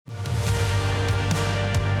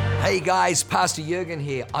Hey guys, Pastor Jurgen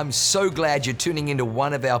here. I'm so glad you're tuning into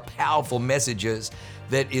one of our powerful messages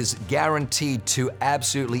that is guaranteed to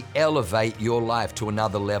absolutely elevate your life to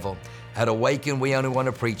another level. At Awaken, we only want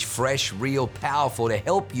to preach fresh, real, powerful to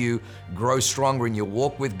help you grow stronger in your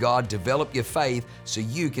walk with God, develop your faith so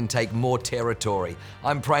you can take more territory.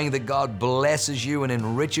 I'm praying that God blesses you and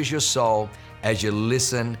enriches your soul as you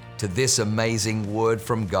listen to this amazing word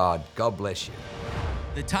from God. God bless you.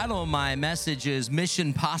 The title of my message is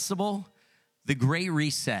Mission Possible, The Great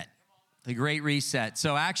Reset. The Great Reset.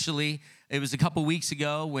 So actually, it was a couple weeks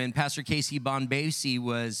ago when Pastor Casey Bonbacy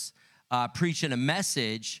was preaching a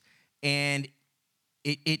message, and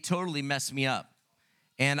it totally messed me up.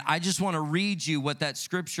 And I just want to read you what that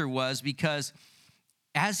scripture was, because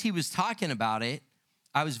as he was talking about it,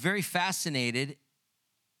 I was very fascinated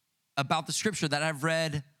about the scripture that I've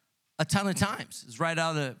read a ton of times. It's right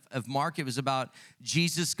out of Mark. It was about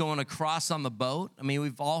Jesus going across on the boat. I mean,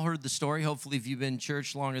 we've all heard the story, hopefully, if you've been in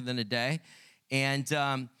church longer than a day. And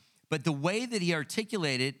but the way that he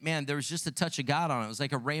articulated, man, there was just a touch of God on it. It was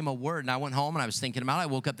like a rhema word. And I went home and I was thinking about it. I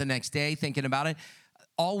woke up the next day thinking about it.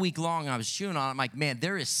 All week long, I was chewing on it. I'm like, man,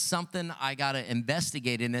 there is something I got to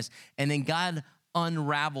investigate in this. And then God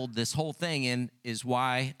unraveled this whole thing, and is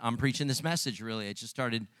why I'm preaching this message, really. I just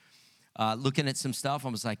started looking at some stuff. I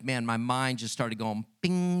was like, man, my mind just started going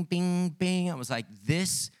bing, bing, bing. I was like,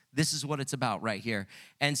 this is what it's about right here.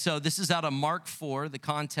 And so this is out of Mark 4, the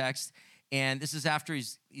context. And this is after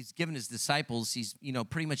he's given his disciples, he's,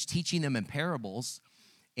 pretty much teaching them in parables.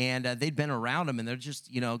 And they'd been around him, and they're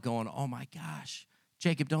just, going, oh my gosh,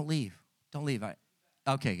 Jacob, don't leave. Don't leave.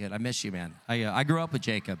 Okay, good. I miss you, man. I grew up with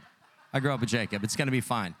Jacob. It's going to be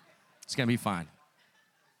fine. It's going to be fine.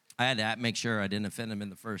 I had to make sure I didn't offend him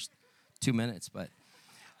in the first 2 minutes, but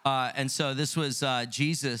and so this was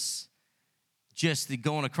Jesus just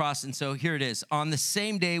going across. And so here it is. On the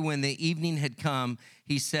same day when the evening had come,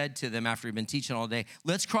 he said to them, after he'd been teaching all day,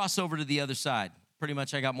 let's cross over to the other side. Pretty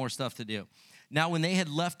much I got more stuff to do. Now when they had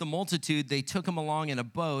left the multitude, they took him along in a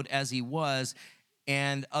boat as he was,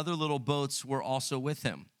 and other little boats were also with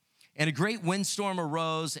him. And a great windstorm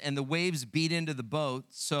arose, and the waves beat into the boat,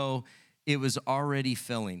 so it was already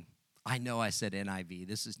filling. I know I said NIV.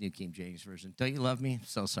 This is New King James Version. Don't you love me?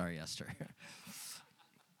 So sorry, Esther.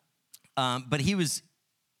 But he was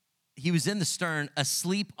in the stern,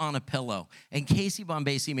 asleep on a pillow. And Casey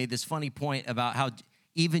Bonbacy made this funny point about how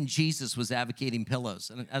even Jesus was advocating pillows.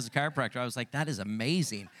 And as a chiropractor, I was like, that is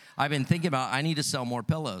amazing. I've been thinking about, I need to sell more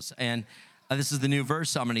pillows. And this is the new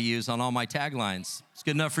verse I'm going to use on all my taglines. It's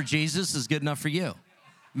good enough for Jesus, it's good enough for you.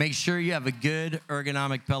 Make sure you have a good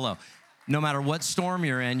ergonomic pillow. No matter what storm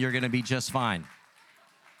you're in, you're going to be just fine.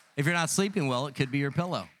 If you're not sleeping well, it could be your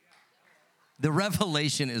pillow. The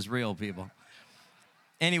revelation is real, people.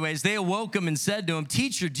 Anyways, they awoke him and said to him,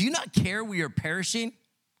 teacher, do you not care we are perishing?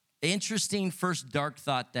 Interesting first dark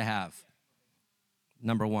thought to have.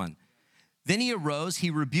 Number one. Then he arose,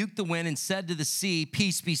 he rebuked the wind and said to the sea,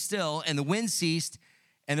 peace, be still. And the wind ceased,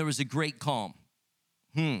 and there was a great calm.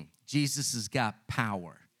 Jesus has got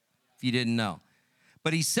power, if you didn't know.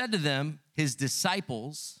 But he said to them, his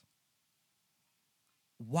disciples,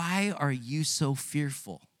 why are you so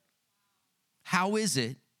fearful? How is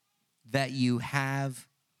it that you have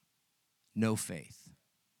no faith?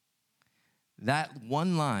 That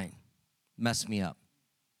one line messed me up.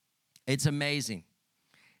 It's amazing.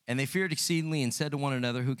 And they feared exceedingly and said to one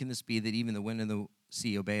another, who can this be that even the wind and the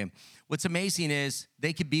sea obey him? What's amazing is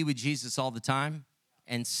they could be with Jesus all the time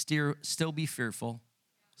and still be fearful,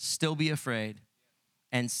 still be afraid,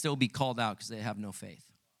 and still be called out because they have no faith.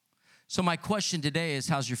 So my question today is,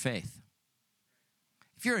 how's your faith?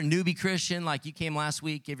 If you're a newbie Christian, like you came last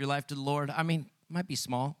week, gave your life to the Lord, I mean, it might be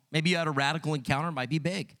small. Maybe you had a radical encounter, it might be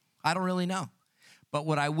big. I don't really know. But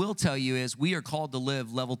what I will tell you is we are called to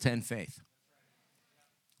live level 10 faith.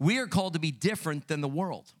 We are called to be different than the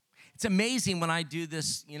world. It's amazing when I do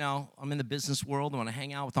this, I'm in the business world, and when I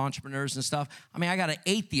hang out with entrepreneurs and stuff. I mean, I got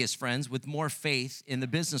atheist friends with more faith in the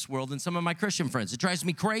business world than some of my Christian friends. It drives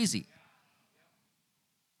me crazy.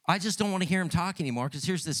 I just don't want to hear him talk anymore, because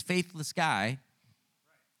here's this faithless guy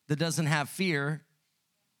that doesn't have fear,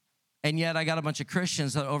 and yet I got a bunch of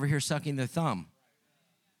Christians that are over here sucking their thumb.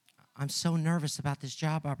 I'm so nervous about this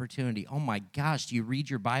job opportunity. Oh my gosh, do you read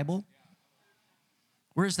your Bible?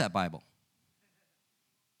 Where's that Bible?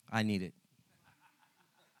 I need it.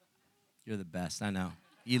 You're the best, I know.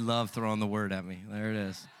 You love throwing the word at me. There it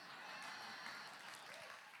is.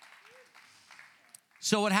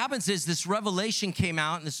 So what happens is this revelation came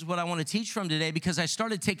out, and this is what I want to teach from today, because I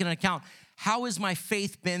started taking into account, how has my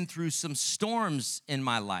faith been through some storms in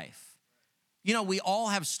my life? You know, we all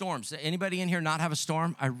have storms. Anybody in here not have a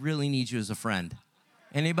storm? I really need you as a friend.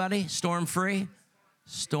 Anybody? Storm-free?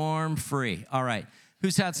 Storm-free. All right.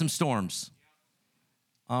 Who's had some storms?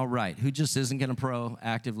 All right. Who just isn't going to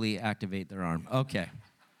proactively activate their arm? Okay.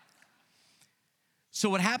 So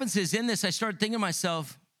what happens is in this, I started thinking to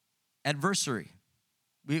myself, adversary.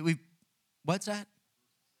 What's that?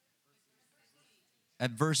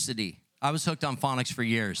 Adversity. I was hooked on phonics for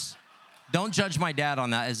years. Don't judge my dad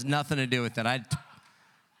on that. It has nothing to do with it. I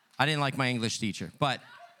didn't like my English teacher, but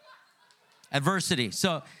adversity.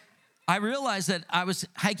 So I realized that I was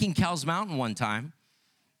hiking Cowles Mountain one time,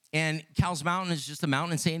 and Cowles Mountain is just a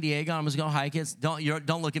mountain in San Diego. I was going to hike it.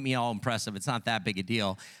 Don't look at me all impressive. It's not that big a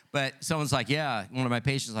deal. But someone's like, yeah, one of my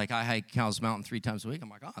patients like, I hike Cowles Mountain 3 times a week. I'm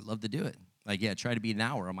like, oh, I'd love to do it. Like, yeah, try to be an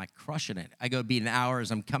hour. I'm like, crushing it. I go be an hour as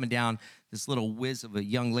I'm coming down. This little whiz of a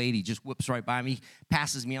young lady just whips right by me,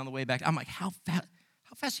 passes me on the way back. I'm like, how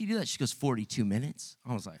fast do you do that? She goes, 42 minutes.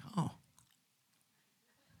 I was like, oh,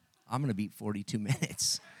 I'm going to beat 42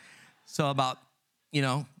 minutes. So about,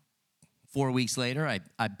 4 weeks later,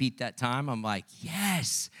 I beat that time. I'm like,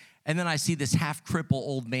 yes. And then I see this half-crippled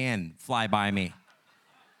old man fly by me.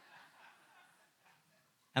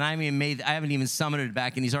 And I haven't even summited it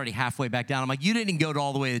back, and he's already halfway back down. I'm like, you didn't go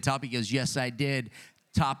all the way to the top. He goes, yes, I did.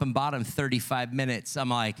 Top and bottom, 35 minutes. I'm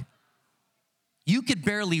like, you could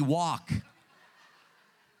barely walk.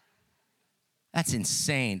 That's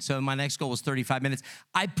insane. So my next goal was 35 minutes.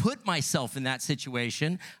 I put myself in that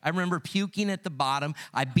situation. I remember puking at the bottom.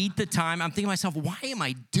 I beat the time. I'm thinking to myself, why am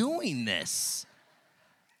I doing this?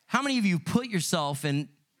 How many of you put yourself in,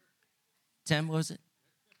 Tim, what was it?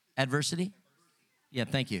 Adversity? Yeah,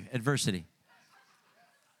 thank you. Adversity.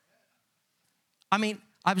 I mean,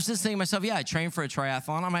 I was just thinking to myself, yeah, I trained for a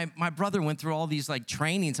triathlon. My brother went through all these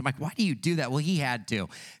trainings. I'm like, why do you do that? Well, he had to.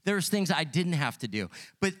 There's things I didn't have to do.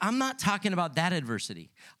 But I'm not talking about that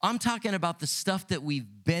adversity. I'm talking about the stuff that we've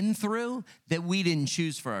been through that we didn't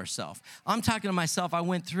choose for ourselves. I'm talking to myself, I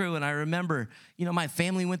went through, and I remember, my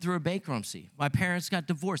family went through a bankruptcy. My parents got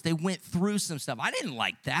divorced. They went through some stuff. I didn't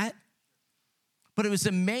like that. But it was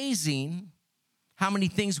amazing how many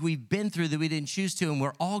things we've been through that we didn't choose to, and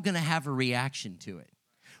we're all going to have a reaction to it.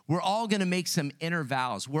 We're all going to make some inner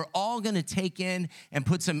vows. We're all going to take in and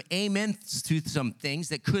put some amens to some things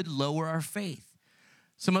that could lower our faith.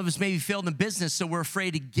 Some of us maybe failed in business, so we're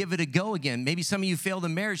afraid to give it a go again. Maybe some of you failed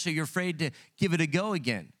in marriage, so you're afraid to give it a go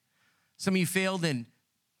again. Some of you failed in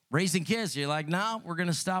raising kids. You're like, no, we're going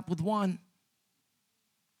to stop with 1.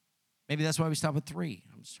 Maybe that's why we stop with 3.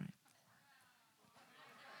 I'm just trying.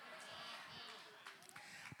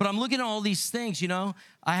 But I'm looking at all these things,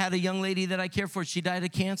 I had a young lady that I care for. She died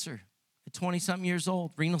of cancer at 20-something years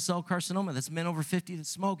old, renal cell carcinoma. That's men over 50 that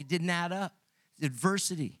smoke. It didn't add up.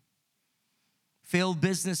 Adversity. Failed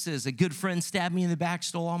businesses. A good friend stabbed me in the back,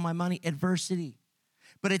 stole all my money. Adversity.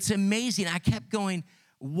 But it's amazing. I kept going,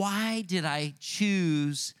 why did I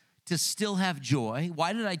choose to still have joy?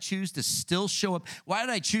 Why did I choose to still show up? Why did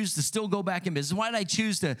I choose to still go back in business? Why did I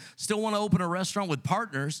choose to still want to open a restaurant with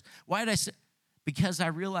partners? Why did I Because I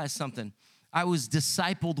realized something. I was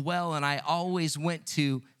discipled well, and I always went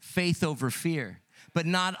to faith over fear. But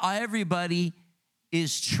not everybody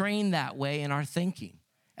is trained that way in our thinking.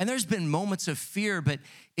 And there's been moments of fear, but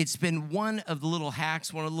it's been one of the little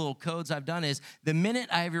hacks, one of the little codes I've done is the minute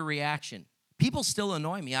I have a reaction, people still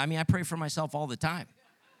annoy me. I pray for myself all the time.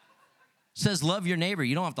 It says, love your neighbor.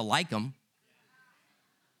 You don't have to like them.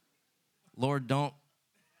 Lord, don't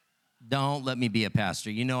let me be a pastor.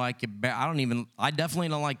 I definitely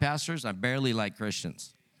don't like pastors. I barely like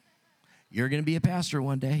Christians. You're going to be a pastor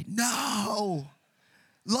one day. No,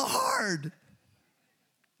 Lord.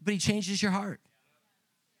 But he changes your heart.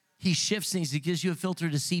 He shifts things. He gives you a filter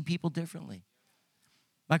to see people differently.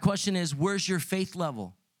 My question is, where's your faith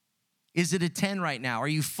level? Is it a 10 right now? Are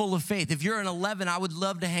you full of faith? If you're an 11, I would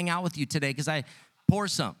love to hang out with you today because I pour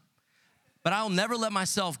some. But I'll never let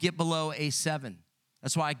myself get below a 7.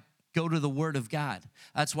 That's why I go to the Word of God.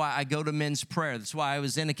 That's why I go to men's prayer. That's why I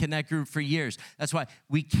was in a connect group for years. That's why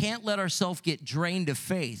we can't let ourselves get drained of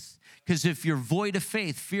faith, because if you're void of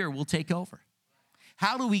faith, fear will take over.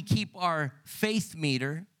 How do we keep our faith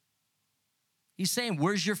meter? He's saying,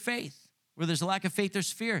 where's your faith? Where there's a lack of faith,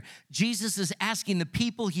 there's fear. Jesus is asking the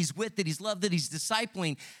people he's with, that he's loved, that he's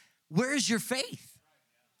discipling, where's your faith?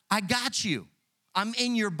 I got you. I'm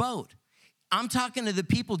in your boat. I'm talking to the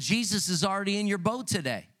people. Jesus is already in your boat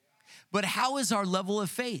today. But how is our level of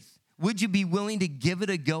faith? Would you be willing to give it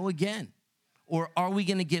a go again? Or are we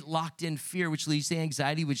going to get locked in fear, which leads to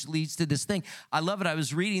anxiety, which leads to this thing? I love it. I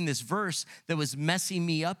was reading this verse that was messing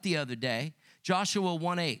me up the other day. Joshua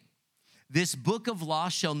 1:8. This book of law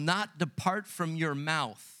shall not depart from your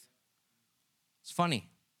mouth. It's funny.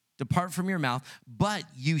 Depart from your mouth, but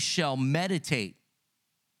you shall meditate.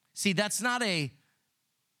 See, that's not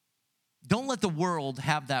don't let the world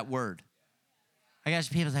have that word. I guess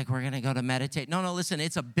people think we're going to go to meditate. No, listen,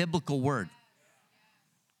 it's a biblical word.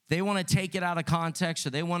 They want to take it out of context,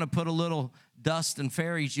 or they want to put a little dust and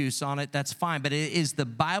fairy juice on it. That's fine, but it is the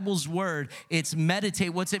Bible's word. It's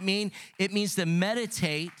meditate. What's it mean? It means to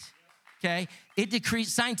meditate, okay?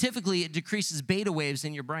 Scientifically, it decreases beta waves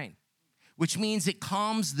in your brain, which means it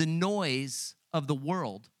calms the noise of the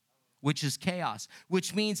world, which is chaos,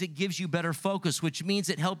 which means it gives you better focus, which means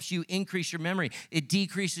it helps you increase your memory. It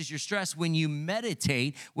decreases your stress. When you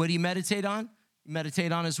meditate, what do you meditate on? You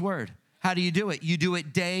meditate on his word. How do you do it? You do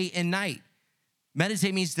it day and night.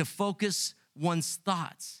 Meditate means to focus one's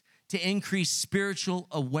thoughts, to increase spiritual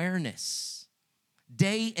awareness.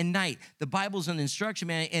 Day and night. The Bible's an instruction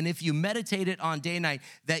manual, and if you meditate it on day and night,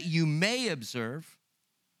 that you may observe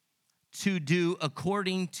to do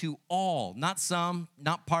according to all, not some,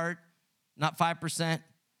 not part, not 5%,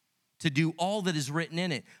 to do all that is written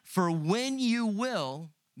in it. For when you will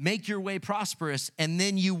make your way prosperous, and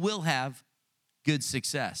then you will have good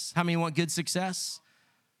success. How many want good success?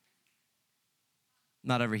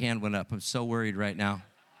 Not every hand went up. I'm so worried right now.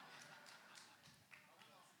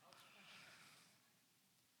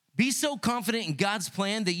 Be so confident in God's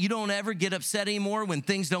plan that you don't ever get upset anymore when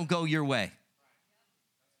things don't go your way.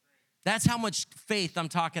 That's how much faith I'm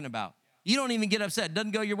talking about. You don't even get upset. It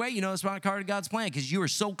doesn't go your way. You know it's not part of God's plan because you are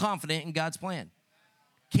so confident in God's plan.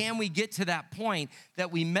 Can we get to that point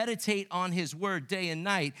that we meditate on his word day and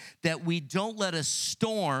night, that we don't let a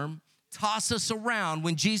storm toss us around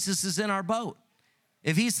when Jesus is in our boat?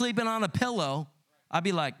 If he's sleeping on a pillow, I'd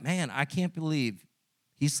be like, man, I can't believe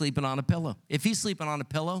he's sleeping on a pillow. If he's sleeping on a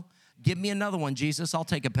pillow, give me another one, Jesus. I'll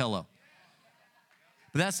take a pillow.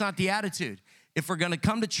 But that's not the attitude. If we're going to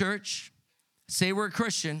come to church, say we're a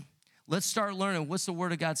Christian, let's start learning what's the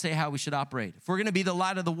word of God say how we should operate. If we're going to be the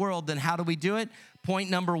light of the world, then how do we do it? Point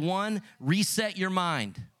number 1, reset your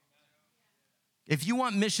mind. If you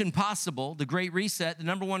want mission possible, the great reset, the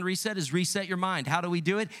number 1 reset is reset your mind. How do we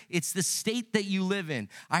do it? It's the state that you live in.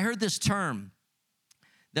 I heard this term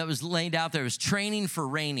that was laid out there. It was training for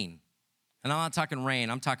reigning. And I'm not talking rain.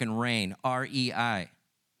 I'm talking reign, R-E-I-G-N.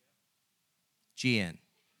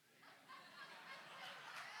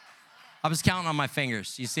 I was counting on my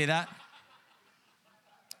fingers. You see that?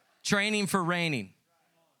 Training for reigning.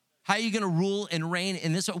 How are you going to rule and reign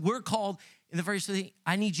in this? We're called, in the first thing,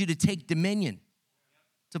 I need you to take dominion,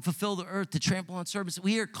 to fulfill the earth, to trample on serpents.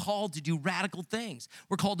 We are called to do radical things.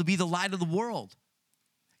 We're called to be the light of the world.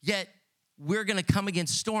 Yet, we're going to come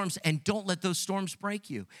against storms, and don't let those storms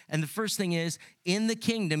break you. And the first thing is, in the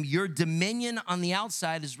kingdom, your dominion on the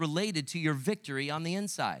outside is related to your victory on the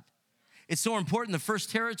inside. It's so important. The first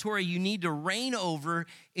territory you need to reign over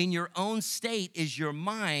in your own state is your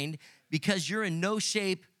mind, because you're in no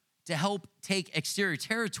shape to help take exterior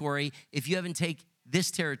territory if you haven't taken this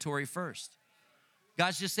territory first.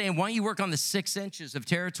 God's just saying, why don't you work on the 6 inches of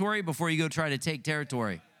territory before you go try to take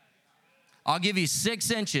territory? I'll give you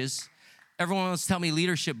 6 inches. Everyone wants to tell me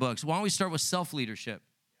leadership books. Why don't we start with self-leadership?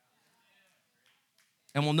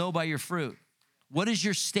 And we'll know by your fruit. What is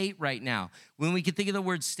your state right now? When we can think of the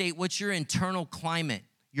word state, what's your internal climate,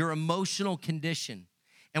 your emotional condition?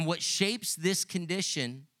 And what shapes this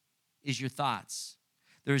condition is your thoughts.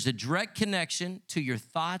 There's a direct connection to your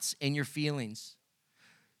thoughts and your feelings.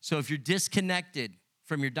 So if you're disconnected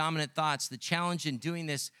from your dominant thoughts, the challenge in doing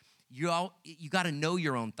this, you got to know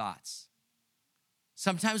your own thoughts.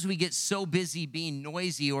 Sometimes we get so busy being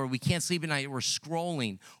noisy, or we can't sleep at night, or we're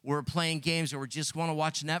scrolling, or we're playing games, or we just want to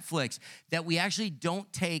watch Netflix, that we actually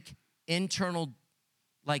don't take internal,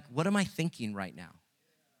 like, what am I thinking right now?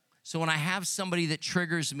 So when I have somebody that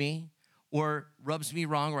triggers me or rubs me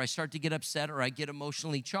wrong, or I start to get upset, or I get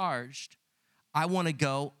emotionally charged, I want to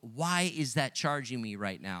go, why is that charging me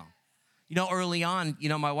right now? You know, early on,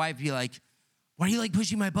 my wife would be like, why do you like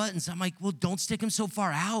pushing my buttons? I'm like, well, don't stick them so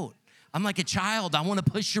far out. I'm like a child. I want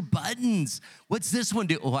to push your buttons. What's this one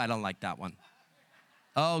do? Oh, I don't like that one.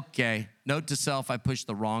 Okay. Note to self, I pushed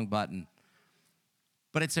the wrong button.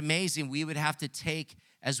 But it's amazing. We would have to take,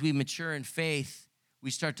 as we mature in faith,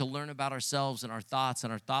 we start to learn about ourselves and our thoughts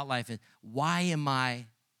and our thought life. And why am I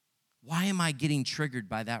getting triggered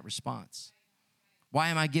by that response? Why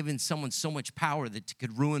am I giving someone so much power that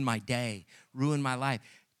could ruin my day, ruin my life?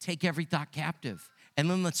 Take every thought captive. And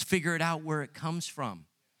then let's figure it out where it comes from.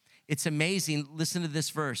 It's amazing. Listen to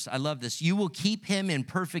this verse. I love this. You will keep him in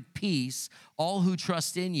perfect peace, all who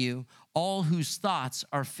trust in you, all whose thoughts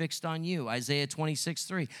are fixed on you. Isaiah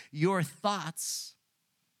 26:3. Your thoughts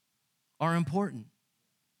are important.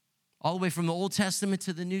 All the way from the Old Testament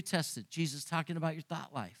to the New Testament, Jesus talking about your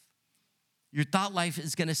thought life. Your thought life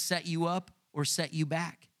is going to set you up or set you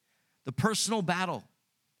back. The personal battle,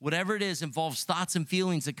 whatever it is, involves thoughts and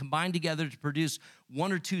feelings that combine together to produce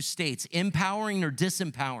one or two states, empowering or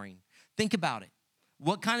disempowering. Think about it.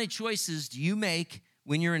 What kind of choices do you make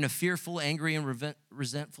when you're in a fearful, angry, and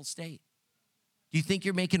resentful state? Do you think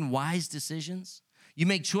you're making wise decisions? You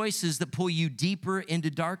make choices that pull you deeper into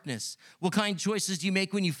darkness. What kind of choices do you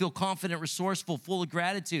make when you feel confident, resourceful, full of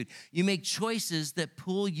gratitude? You make choices that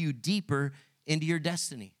pull you deeper into your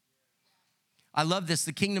destiny. I love this.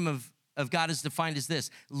 The kingdom of God is defined as this: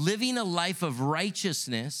 living a life of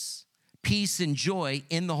righteousness, peace, and joy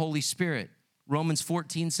in the Holy Spirit. Romans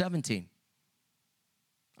 14:17.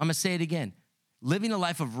 I'm going to say it again. Living a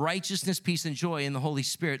life of righteousness, peace, and joy in the Holy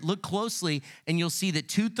Spirit. Look closely, and you'll see that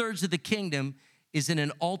 2/3 of the kingdom is in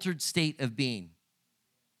an altered state of being.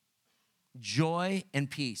 Joy and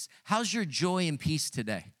peace. How's your joy and peace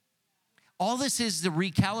today? All this is to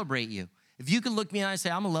recalibrate you. If you can look me in the eye and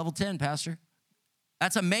say, I'm a level 10, Pastor,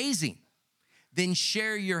 that's amazing. Then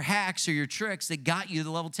share your hacks or your tricks that got you to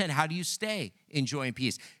level 10. How do you stay enjoying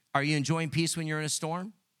peace? Are you enjoying peace when you're in a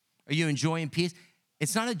storm? Are you enjoying peace?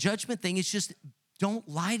 It's not a judgment thing. It's just don't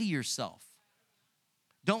lie to yourself.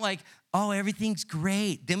 Don't like, oh, everything's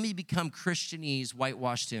great. Then we become Christianese,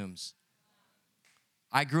 whitewashed tombs.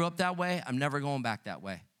 I grew up that way. I'm never going back that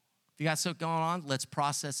way. If you got something going on, let's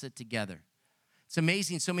process it together. It's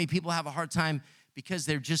amazing. So many people have a hard time because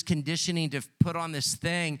they're just conditioning to put on this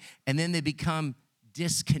thing, and then they become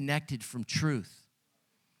disconnected from truth.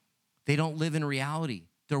 They don't live in reality.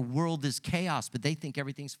 Their world is chaos, but they think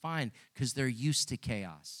everything's fine because they're used to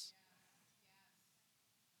chaos.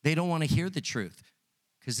 They don't want to hear the truth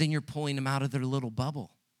because then you're pulling them out of their little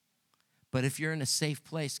bubble. But if you're in a safe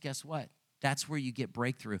place, guess what? That's where you get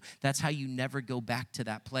breakthrough. That's how you never go back to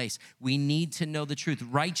that place. We need to know the truth.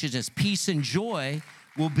 Righteousness, peace, and joy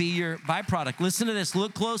will be your byproduct. Listen to this.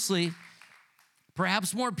 Look closely.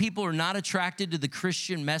 Perhaps more people are not attracted to the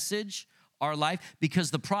Christian message, our life, because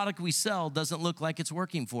the product we sell doesn't look like it's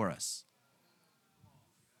working for us.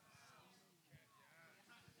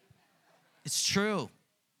 It's true.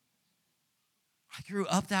 I grew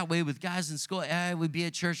up that way with guys in school. We'd be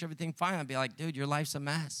at church, everything fine. I'd be like, dude, your life's a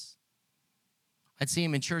mess. I'd see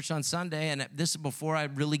him in church on Sunday, and this is before I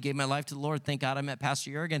really gave my life to the Lord. Thank God I met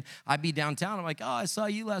Pastor Jurgen. I'd be downtown. I'm like, oh, I saw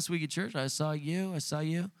you last week at church. I saw you.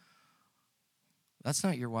 That's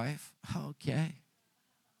not your wife. Oh, okay.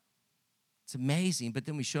 It's amazing, but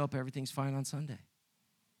then we show up, everything's fine on Sunday.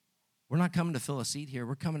 We're not coming to fill a seat here.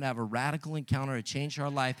 We're coming to have a radical encounter to change our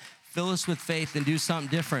life, fill us with faith, and do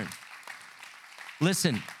something different.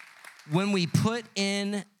 Listen, when we put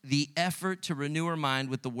in the effort to renew our mind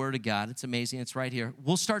with the Word of God, it's amazing, it's right here,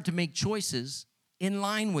 we'll start to make choices in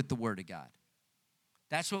line with the Word of God.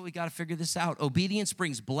 That's what we got to figure this out. Obedience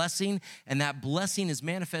brings blessing, and that blessing is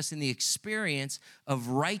manifest in the experience of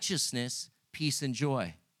righteousness, peace, and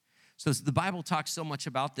joy. So the Bible talks so much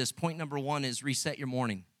about this. Point number 1 is reset your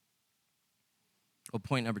morning. Well,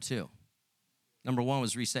 point number 2. Number 1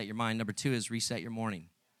 was reset your mind. Number 2 is reset your morning.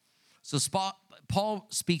 So Paul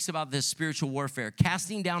speaks about this spiritual warfare,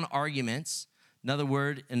 casting down arguments. Another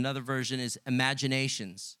word, another version is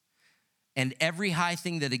imaginations. And every high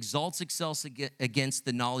thing that exalts itself against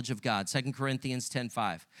the knowledge of God. 2 Corinthians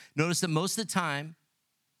 10:5. Notice that most of the time,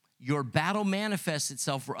 your battle manifests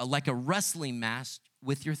itself like a wrestling match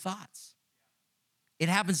with your thoughts. It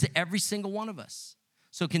happens to every single one of us.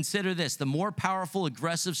 So consider this: the more powerful,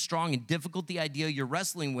 aggressive, strong, and difficult the idea you're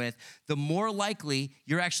wrestling with, the more likely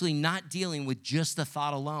you're actually not dealing with just the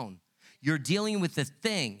thought alone. You're dealing with the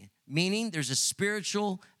thing, meaning there's a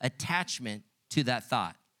spiritual attachment to that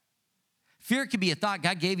thought. Fear could be a thought.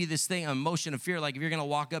 God gave you this thing, an emotion of fear, like if you're gonna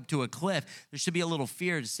walk up to a cliff, there should be a little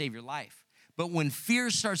fear to save your life. But when fear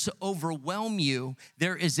starts to overwhelm you,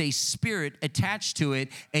 there is a spirit attached to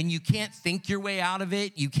it, and you can't think your way out of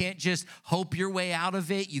it. You can't just hope your way out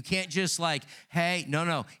of it. You can't just like, hey,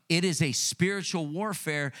 no. It is a spiritual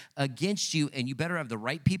warfare against you, and you better have the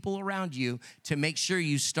right people around you to make sure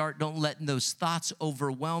you don't let those thoughts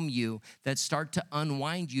overwhelm you that start to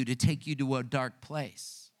unwind you to take you to a dark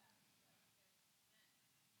place.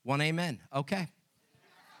 One amen. Okay.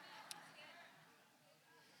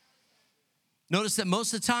 Notice that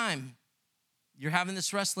most of the time, you're having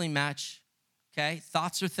this wrestling match, okay?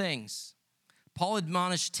 Thoughts are things. Paul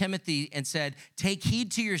admonished Timothy and said, take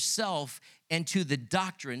heed to yourself and to the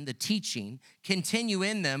doctrine, the teaching, continue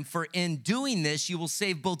in them, for in doing this, you will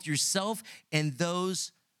save both yourself and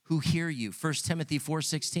those who hear you. 1 Timothy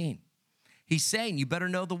 4:16. He's saying, you better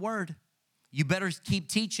know the word. You better keep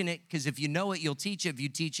teaching it, because if you know it, you'll teach it. If you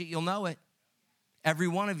teach it, you'll know it. Every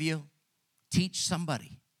one of you, teach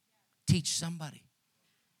somebody. Teach somebody.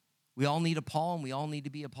 We all need a Paul, and we all need to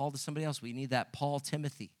be a Paul to somebody else. We need that Paul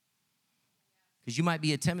Timothy. Because you might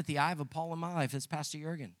be a Timothy. I have a Paul in my life. It's Pastor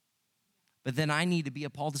Jurgen. But then I need to be a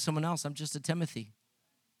Paul to someone else. I'm just a Timothy.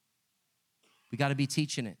 We got to be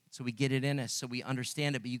teaching it so we get it in us, so we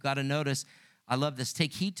understand it. But you got to notice, I love this,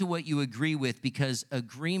 take heed to what you agree with, because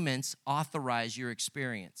agreements authorize your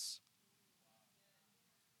experience.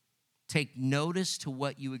 Take notice to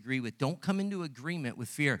what you agree with. Don't come into agreement with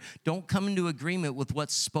fear. Don't come into agreement with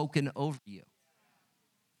what's spoken over you.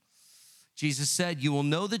 Jesus said, you will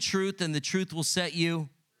know the truth, and the truth will set you.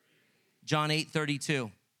 John 8:32.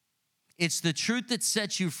 It's the truth that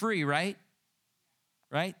sets you free, right?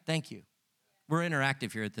 Right? Thank you. We're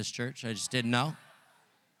interactive here at this church. I just didn't know.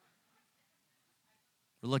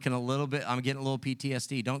 We're looking a little bit, I'm getting a little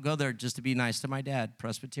PTSD. Don't go there just to be nice to my dad,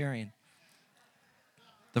 Presbyterian.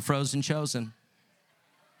 The frozen chosen.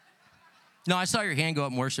 No, I saw your hand go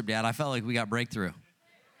up in worship, Dad. I felt like we got breakthrough.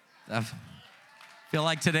 I feel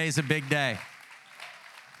like today's a big day.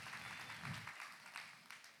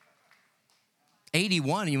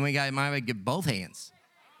 81, you might get both hands.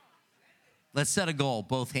 Let's set a goal,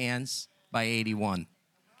 both hands by 81.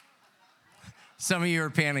 Some of you are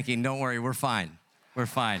panicking. Don't worry, we're fine. We're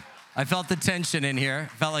fine. I felt the tension in here.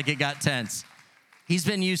 Felt like it got tense. He's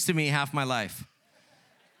been used to me half my life.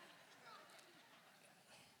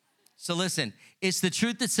 So listen, it's the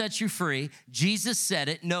truth that sets you free. Jesus said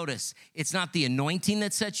it. Notice, it's not the anointing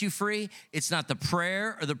that sets you free. It's not the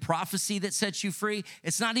prayer or the prophecy that sets you free.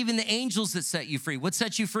 It's not even the angels that set you free. What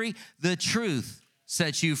sets you free? The truth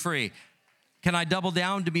sets you free. Can I double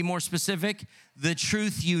down to be more specific? The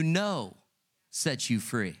truth you know sets you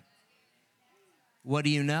free. What do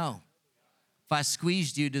you know? If I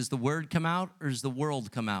squeezed you, does the word come out or does the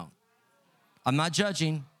world come out? I'm not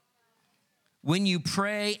judging. When you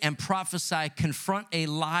pray and prophesy, confront a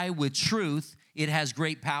lie with truth, it has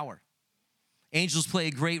great power. Angels play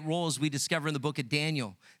a great role, as we discover in the book of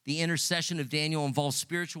Daniel. The intercession of Daniel involves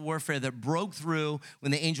spiritual warfare that broke through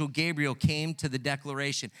when the angel Gabriel came to the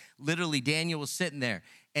declaration. Literally, Daniel was sitting there,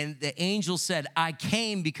 and the angel said, I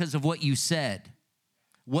came because of what you said.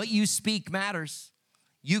 What you speak matters.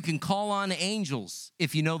 You can call on angels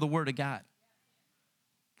if you know the word of God.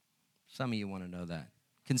 Some of you want to know that.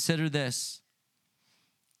 Consider this.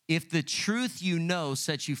 If the truth you know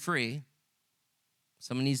sets you free,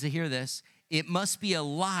 someone needs to hear this, it must be a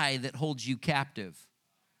lie that holds you captive.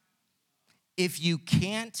 If you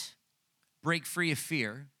can't break free of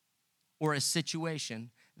fear or a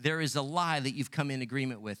situation, there is a lie that you've come in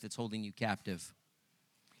agreement with that's holding you captive.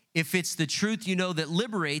 If it's the truth you know that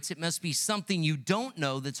liberates, it must be something you don't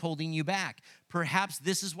know that's holding you back. Perhaps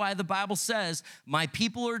this is why the Bible says, my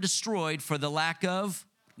people are destroyed for the lack of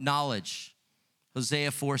knowledge.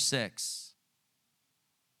 Hosea 4:6.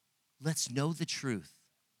 Let's know the truth.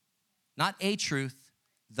 Not a truth,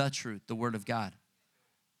 the truth, the word of God.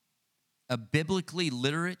 A biblically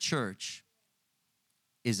literate church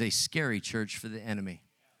is a scary church for the enemy.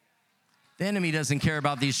 The enemy doesn't care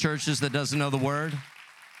about these churches that doesn't know the word.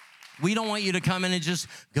 We don't want you to come in and just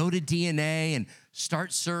go to DNA and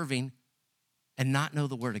start serving and not know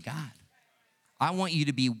the word of God. I want you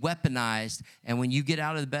to be weaponized, and when you get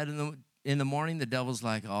out of the bed in the morning, the devil's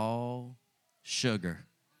like, oh, sugar.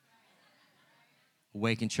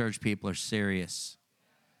 Awakened church people are serious.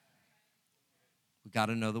 We got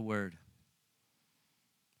to know the word.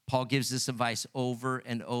 Paul gives this advice over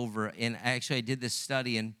and over. And actually, I did this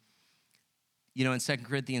study, and in 2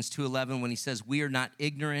 Corinthians 2:11, when he says, we are not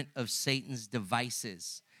ignorant of Satan's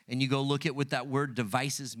devices. And you go look at what that word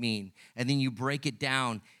devices mean, and then you break it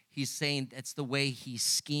down. He's saying that's the way he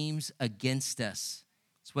schemes against us.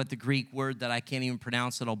 It's what the Greek word that I can't even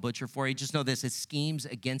pronounce that I'll butcher for you. Just know this, it schemes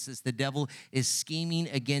against us. The devil is scheming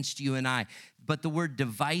against you and I. But the word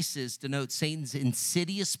devices denotes Satan's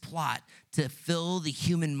insidious plot to fill the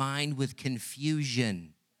human mind with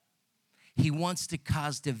confusion. He wants to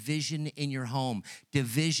cause division in your home,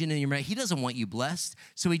 division in your marriage. He doesn't want you blessed,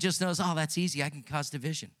 so he just knows, oh, that's easy. I can cause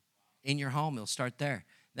division in your home. He'll start there.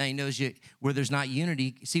 Now he knows where there's not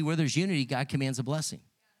unity. See, where there's unity, God commands a blessing.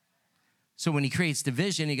 So when he creates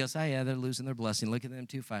division, he goes, oh, yeah, they're losing their blessing. Look at them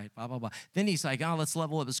two fight, blah, blah, blah. Then he's like, oh, let's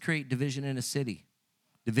level up. Let's create division in a city,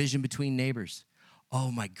 division between neighbors. Oh,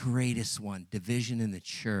 my greatest one, division in the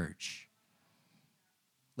church.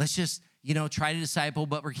 Let's just, try to disciple,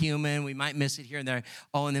 but we're human. We might miss it here and there.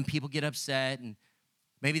 Oh, and then people get upset, and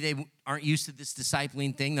maybe they aren't used to this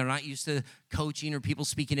discipling thing. They're not used to coaching or people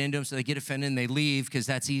speaking into them, so they get offended and they leave because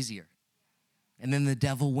that's easier. And then the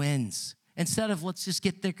devil wins. Instead of, let's just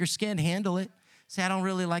get thicker skin, handle it. Say, I don't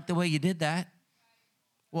really like the way you did that.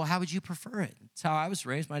 Well, how would you prefer it? That's how I was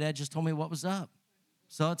raised. My dad just told me what was up.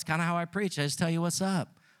 So it's kind of how I preach. I just tell you what's up.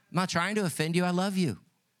 I'm not trying to offend you. I love you.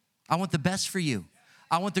 I want the best for you.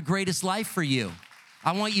 I want the greatest life for you.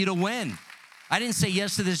 I want you to win. I didn't say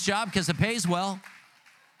yes to this job because it pays well.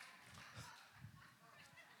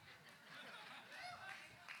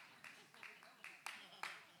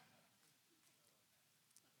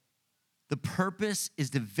 The purpose is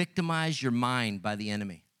to victimize your mind by the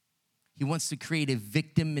enemy. He wants to create a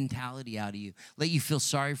victim mentality out of you, let you feel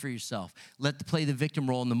sorry for yourself, play the victim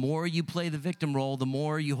role. And the more you play the victim role, the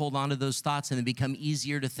more you hold on to those thoughts and they become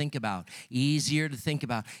easier to think about, easier to think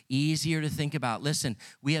about, easier to think about. Listen,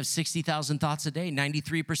 we have 60,000 thoughts a day.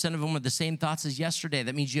 93% of them are the same thoughts as yesterday.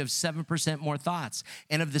 That means you have 7% more thoughts.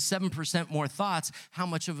 And of the 7% more thoughts, how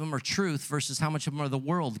much of them are truth versus how much of them are the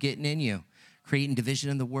world getting in you? Creating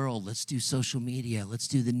division in the world. Let's do social media. Let's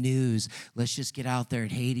do the news. Let's just get out there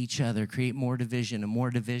and hate each other, create more division and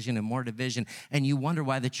more division and more division. And you wonder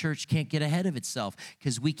why the church can't get ahead of itself,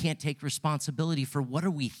 because we can't take responsibility for what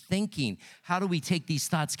are we thinking? How do we take these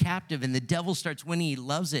thoughts captive? And the devil starts winning. He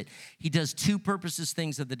loves it. He does two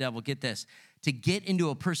things of the devil. Get this. To get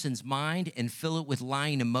into a person's mind and fill it with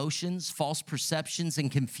lying emotions, false perceptions,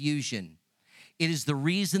 and confusion. It is the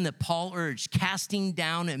reason that Paul urged, casting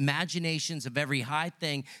down imaginations of every high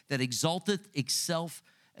thing that exalteth itself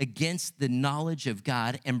against the knowledge of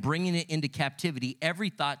God, and bringing it into captivity, every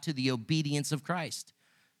thought to the obedience of Christ.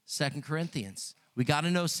 2 Corinthians. We got to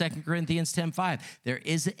know 2 Corinthians 10:5. There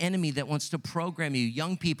is an enemy that wants to program you.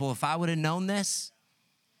 Young people, if I would have known this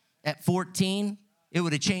at 14, it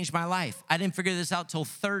would have changed my life. I didn't figure this out till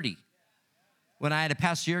 30 when I had a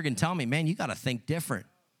Pastor Jurgen tell me, man, you got to think different.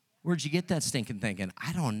 Where'd you get that stinking thinking?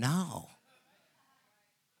 I don't know.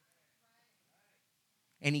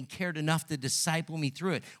 And he cared enough to disciple me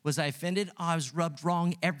through it. Was I offended? Oh, I was rubbed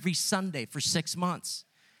wrong every Sunday for 6 months.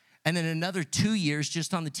 And then another 2 years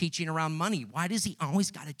just on the teaching around money. Why does he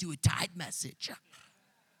always got to do a tithe message?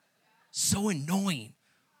 So annoying.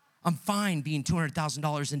 I'm fine being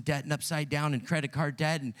 $200,000 in debt and upside down and credit card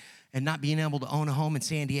debt and not being able to own a home in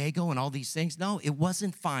San Diego and all these things. No, it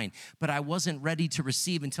wasn't fine. But I wasn't ready to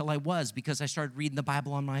receive until I was, because I started reading the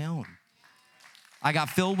Bible on my own. I got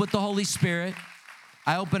filled with the Holy Spirit.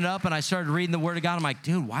 I opened it up and I started reading the Word of God. I'm like,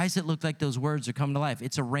 dude, why does it look like those words are coming to life?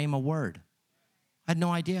 It's a rhema word. I had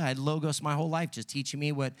no idea. I had Logos my whole life just teaching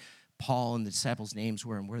me what Paul and the disciples' names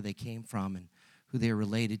were and where they came from and who they were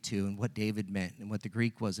related to and what David meant and what the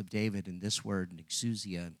Greek was of David and this word and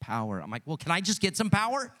exousia and power. I'm like, well, can I just get some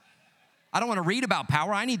power? I don't want to read about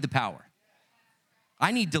power. I need the power.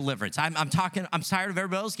 I need deliverance. I'm tired of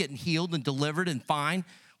everybody else getting healed and delivered and fine.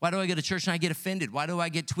 Why do I go to church and I get offended? Why do I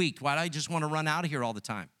get tweaked? Why do I just want to run out of here all the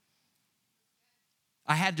time?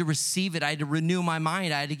 I had to receive it. I had to renew my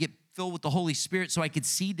mind. I had to get filled with the Holy Spirit so I could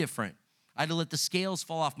see different. I had to let the scales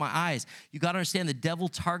fall off my eyes. You got to understand, the devil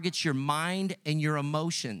targets your mind and your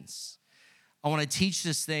emotions. I want to teach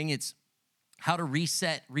this thing. It's how to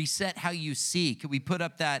reset how you see. Could we put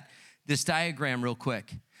up this diagram real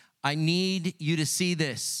quick? I need you to see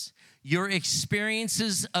this. Your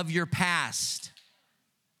experiences of your past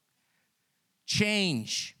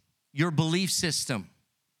change your belief system.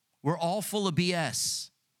 We're all full of BS,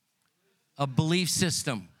 a belief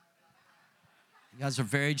system. You guys are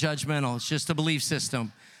very judgmental. It's just a belief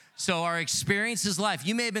system. So our experience is life.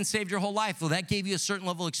 You may have been saved your whole life. Well, that gave you a certain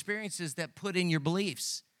level of experiences that put in your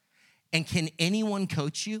beliefs. And can anyone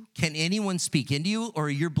coach you? Can anyone speak into you? Or are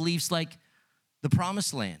your beliefs like the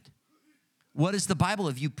promised land? What is the Bible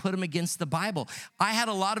if you put them against the Bible? I had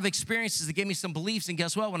a lot of experiences that gave me some beliefs. And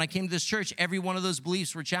guess what? When I came to this church, every one of those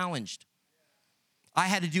beliefs were challenged. I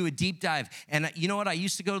had to do a deep dive. And you know what? I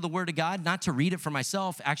used to go to the Word of God, not to read it for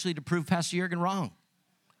myself, actually to prove Pastor Jurgen wrong.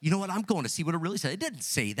 You know what? I'm going to see what it really said. It didn't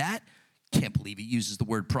say that. Can't believe it uses the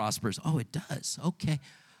word prosperous. Oh, it does. Okay.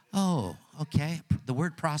 Oh, okay. The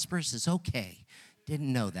word prosperous is okay.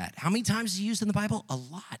 Didn't know that. How many times is it used in the Bible? A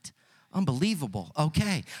lot. Unbelievable.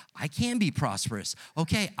 Okay. I can be prosperous.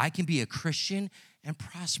 Okay. I can be a Christian and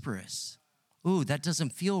prosperous. Ooh, that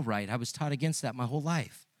doesn't feel right. I was taught against that my whole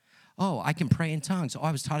life. Oh, I can pray in tongues. Oh,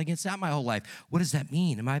 I was taught against that my whole life. What does that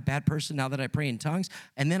mean? Am I a bad person now that I pray in tongues?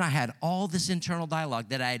 And then I had all this internal dialogue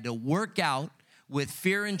that I had to work out with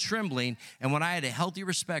fear and trembling. And when I had a healthy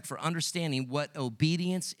respect for understanding what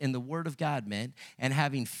obedience in the Word of God meant and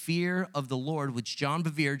having fear of the Lord, which John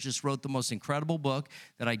Bevere just wrote the most incredible book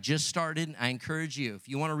that I just started. I encourage you, if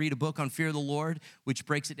you want to read a book on fear of the Lord, which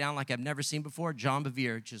breaks it down like I've never seen before, John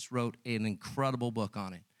Bevere just wrote an incredible book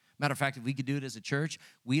on it. Matter of fact, if we could do it as a church,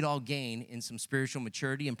 we'd all gain in some spiritual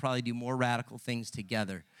maturity and probably do more radical things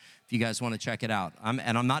together. If you guys want to check it out.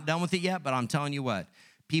 I'm not done with it yet, but I'm telling you what,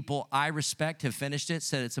 people I respect have finished it,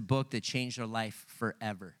 said it's a book that changed their life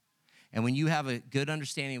forever. And when you have a good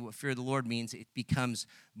understanding of what fear of the Lord means, it becomes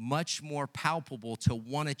much more palpable to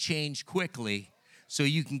want to change quickly so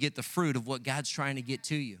you can get the fruit of what God's trying to get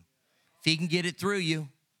to you. If he can get it through you,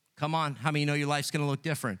 come on, how many know your life's gonna look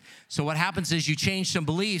different? So what happens is you change some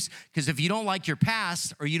beliefs, because if you don't like your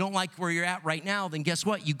past or you don't like where you're at right now, then guess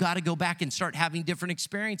what? You gotta go back and start having different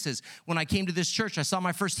experiences. When I came to this church, I saw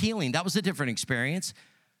my first healing. That was a different experience.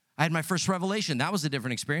 I had my first revelation. That was a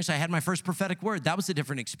different experience. I had my first prophetic word. That was a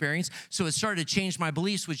different experience. So it started to change my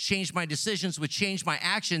beliefs, which changed my decisions, which changed my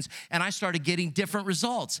actions, and I started getting different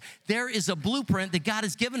results. There is a blueprint that God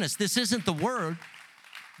has given us. This isn't the word.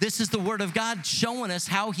 This is the word of God showing us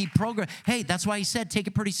how he programmed. Hey, that's why he said, take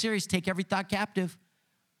it pretty serious. Take every thought captive.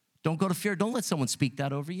 Don't go to fear. Don't let someone speak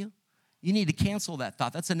that over you. You need to cancel that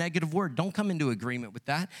thought. That's a negative word. Don't come into agreement with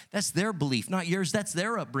that. That's their belief, not yours. That's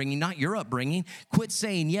their upbringing, not your upbringing. Quit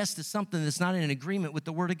saying yes to something that's not in agreement with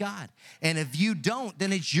the word of God. And if you don't,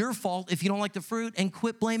 then it's your fault if you don't like the fruit, and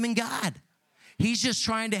quit blaming God. He's just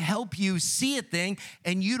trying to help you see a thing,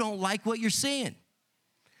 and you don't like what you're seeing.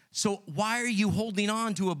 So why are you holding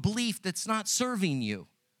on to a belief that's not serving you?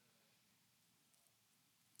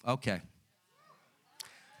 Okay.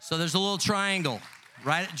 So there's a little triangle,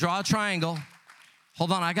 right? Draw a triangle.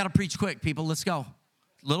 Hold on, I got to preach quick, people. Let's go.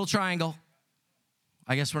 Little triangle.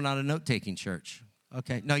 I guess we're not a note-taking church.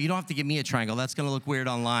 Okay. No, you don't have to give me a triangle. That's going to look weird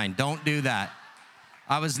online. Don't do that.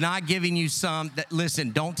 I was not giving you some.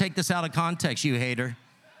 Listen, don't take this out of context, you hater.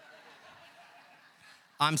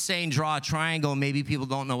 I'm saying draw a triangle. Maybe people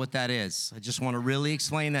don't know what that is. I just want to really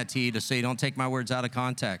explain that to you so you don't take my words out of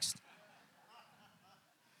context.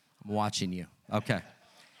 I'm watching you. Okay.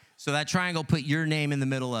 So that triangle, put your name in the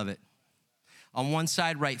middle of it. On one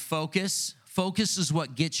side, write focus. Focus is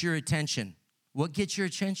what gets your attention. What gets your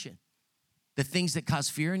attention? The things that cause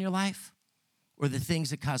fear in your life or the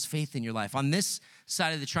things that cause faith in your life? On this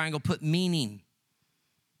side of the triangle, put meaning.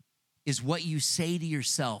 Is what you say to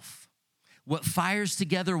yourself. What fires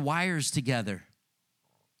together, wires together.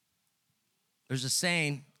 There's a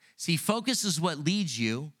saying, see, focus is what leads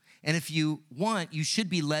you, and if you want, you should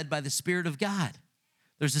be led by the Spirit of God.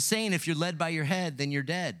 There's a saying, if you're led by your head, then you're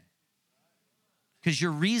dead. Because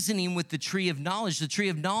you're reasoning with the tree of knowledge. The tree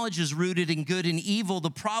of knowledge is rooted in good and evil. The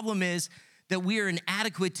problem is that we are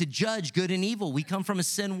inadequate to judge good and evil. We come from a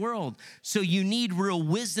sin world. So you need real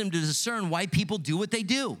wisdom to discern why people do what they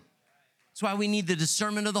do. That's why we need the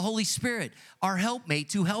discernment of the Holy Spirit, our helpmate,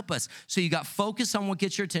 to help us. So you got focus on what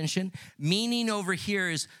gets your attention. Meaning over here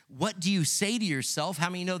is, what do you say to yourself? How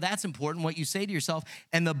many know that's important, what you say to yourself?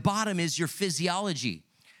 And the bottom is your physiology.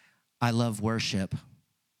 I love worship.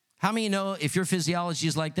 How many know if your physiology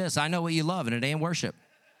is like this? I know what you love, and it ain't worship.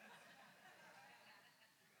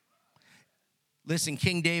 Listen,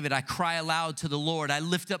 King David, I cry aloud to the Lord. I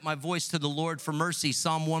lift up my voice to the Lord for mercy,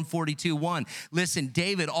 Psalm 142:1. Listen,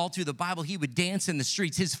 David, all through the Bible, he would dance in the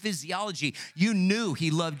streets. His physiology, you knew he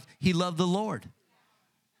loved the Lord.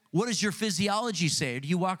 What does your physiology say? Do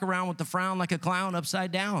you walk around with the frown like a clown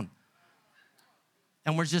upside down?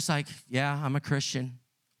 And we're just like, yeah, I'm a Christian.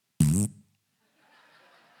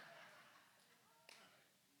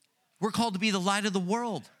 We're called to be the light of the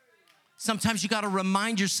world. Sometimes you got to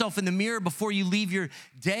remind yourself in the mirror before you leave your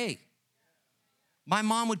day. My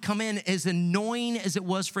mom would come in as annoying as it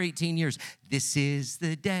was for 18 years. This is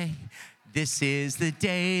the day. This is the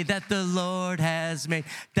day that the Lord has made,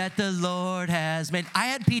 that the Lord has made. I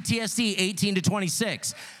had PTSD 18 to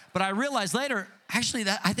 26, but I realized later, actually,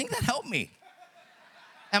 I think that helped me.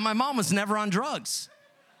 And my mom was never on drugs.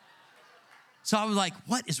 So I was like,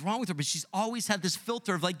 what is wrong with her? But she's always had this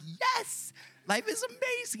filter of like, yes, life is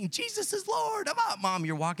amazing. Jesus is Lord. Mom,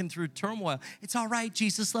 you're walking through turmoil. It's all right.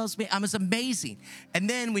 Jesus loves me. It's amazing. And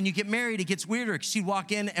then when you get married, it gets weirder. She'd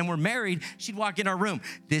walk in, and we're married. She'd walk in our room.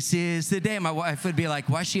 This is the day. My wife would be like,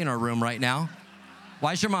 why is she in our room right now?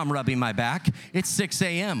 Why is your mom rubbing my back? It's 6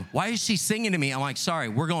 a.m. Why is she singing to me? I'm like, sorry,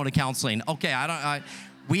 we're going to counseling. Okay,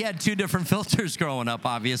 we had two different filters growing up,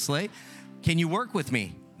 obviously. Can you work with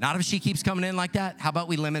me? Not if she keeps coming in like that. How about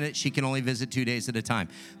we limit it? She can only visit 2 days at a time.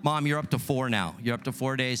 Mom, you're up to 4 now. You're up to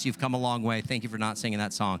 4 days. You've come a long way. Thank you for not singing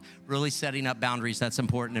that song. Really setting up boundaries. That's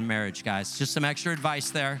important in marriage, guys. Just some extra advice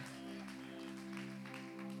there.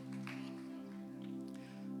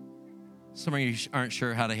 Some of you aren't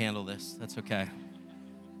sure how to handle this. That's okay.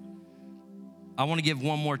 I want to give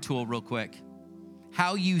one more tool real quick.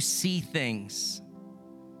 How you see things.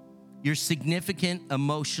 Your significant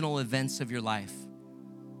emotional events of your life.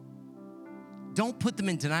 Don't put them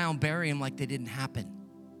in denial and bury them like they didn't happen.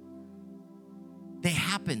 They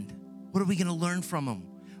happened. What are we going to learn from them?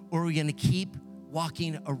 Or are we going to keep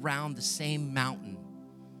walking around the same mountain?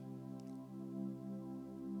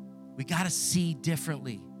 We got to see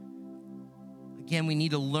differently. Again, we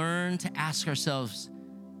need to learn to ask ourselves,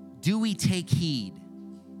 do we take heed,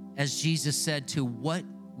 as Jesus said, to what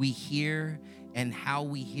we hear and how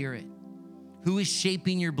we hear it? Who is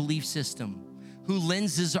shaping your belief system? Who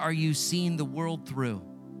lenses are you seeing the world through?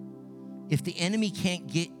 If the enemy can't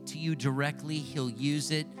get to you directly, he'll use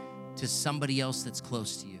it to somebody else that's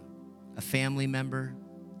close to you. A family member,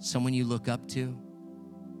 someone you look up to.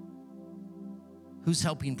 Who's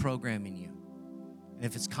helping programming you? And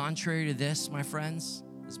if it's contrary to this, my friends,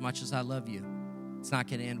 as much as I love you, it's not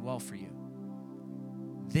going to end well for you.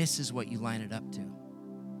 This is what you line it up to.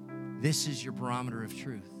 This is your barometer of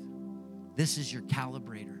truth. This is your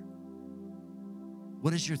calibrator.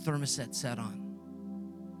 What is your thermostat set on?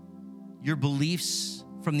 Your beliefs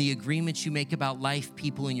from the agreements you make about life,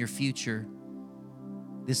 people, and your future.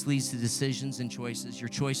 This leads to decisions and choices. Your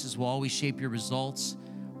choices will always shape your results,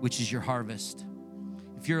 which is your harvest.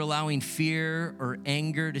 If you're allowing fear or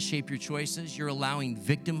anger to shape your choices, you're allowing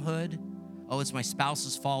victimhood. Oh, it's my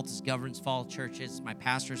spouse's fault, it's government's fault, churches, it's my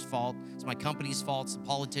pastor's fault, it's my company's fault, it's the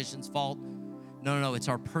politician's fault. No, it's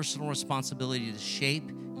our personal responsibility to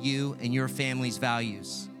shape you and your family's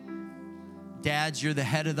values. Dads, you're the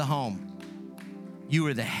head of the home. You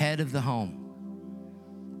are the head of the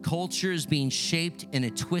home. Culture is being shaped in a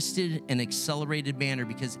twisted and accelerated manner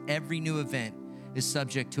because every new event is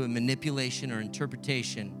subject to a manipulation or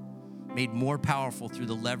interpretation made more powerful through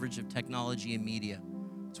the leverage of technology and media.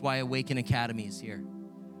 That's why Awaken Academy is here.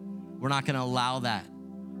 We're not going to allow that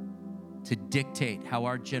to dictate how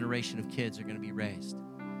our generation of kids are going to be raised.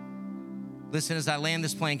 Listen, as I land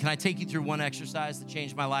this plane, can I take you through one exercise that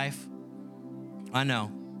changed my life? I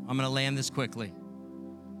know. I'm going to land this quickly.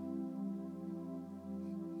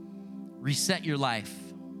 Reset your life.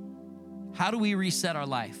 How do we reset our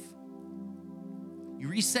life? You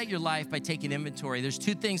reset your life by taking inventory. There's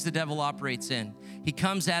 2 things the devil operates in. He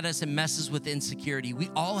comes at us and messes with insecurity. We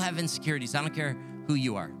all have insecurities. I don't care who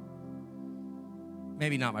you are.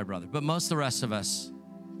 Maybe not my brother, but most of the rest of us,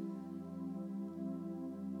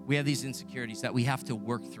 we have these insecurities that we have to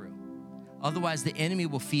work through. Otherwise, the enemy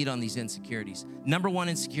will feed on these insecurities. Number 1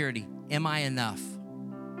 insecurity, am I enough?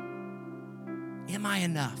 Am I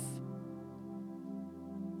enough?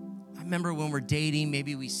 I remember when we're dating,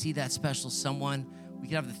 maybe we see that special someone, we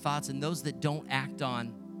can have the thoughts, and those that don't act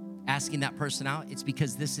on asking that person out, it's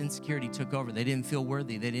because this insecurity took over. They didn't feel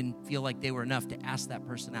worthy. They didn't feel like they were enough to ask that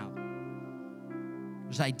person out.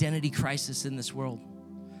 There's identity crisis in this world.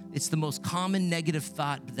 It's the most common negative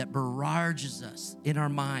thought that barrages us in our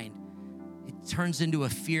mind. It turns into a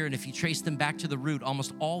fear, and if you trace them back to the root,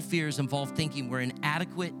 almost all fears involve thinking we're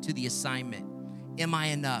inadequate to the assignment. Am I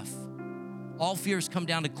enough? All fears come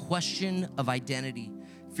down to question of identity.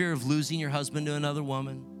 Fear of losing your husband to another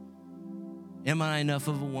woman. Am I enough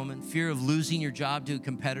of a woman? Fear of losing your job to a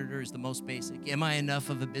competitor is the most basic. Am I enough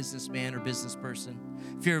of a businessman or business person?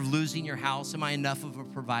 Fear of losing your house. Am I enough of a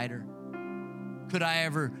provider? Could I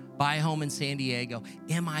ever buy a home in San Diego?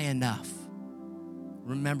 Am I enough?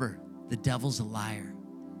 Remember, the devil's a liar.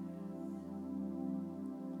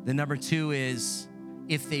 The number 2 is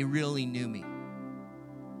if they really knew me.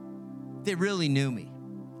 If they really knew me.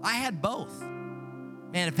 I had both.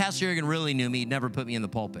 Man, if Pastor Jurgen really knew me, he'd never put me in the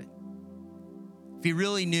pulpit. If he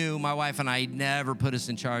really knew my wife and I, he'd never put us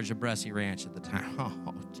in charge of Bressie Ranch at the time.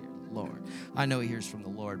 Oh, dear Lord. I know he hears from the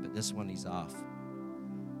Lord, but this one he's off.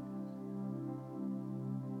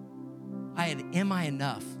 Am I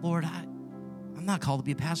enough? Lord, I'm not called to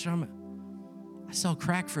be a pastor. I sell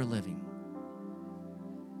crack for a living.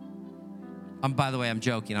 By the way, I'm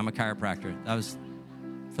joking. I'm a chiropractor. That was,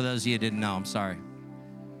 for those of you who didn't know, I'm sorry.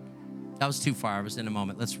 That was too far. I was in a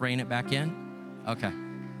moment. Let's rein it back in. Okay.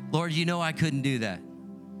 Lord, you know I couldn't do that.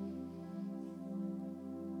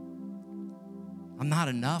 I'm not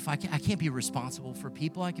enough. I can't be responsible for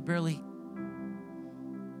people. I could barely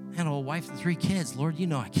handle a wife and 3 kids. Lord, you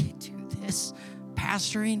know I can't do this.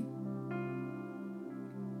 Pastoring.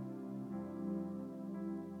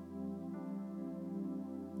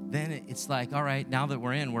 it's like, all right, now that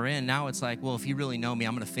we're in. Now it's like, well, if you really know me,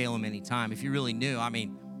 I'm going to fail him anytime. If you really knew, I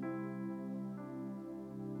mean,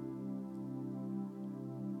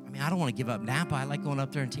 I don't want to give up Napa. I like going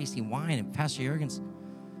up there and tasting wine. And Pastor Jurgen,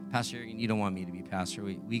 you don't want me to be pastor.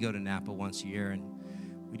 We go to Napa once a year, and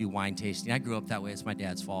we do wine tasting. I grew up that way. It's my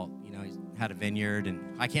dad's fault. You know, he's had a vineyard, and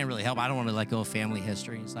I can't really help. I don't want to let go of family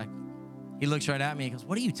history. He's like, he looks right at me and goes,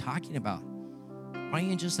 what are you talking about? Why don't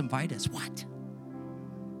you just invite us? What?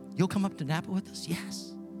 You'll come up to Napa with us?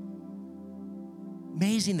 Yes.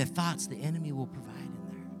 Amazing the thoughts the enemy will provide in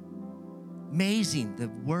there. Amazing the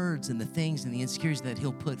words and the things and the insecurities that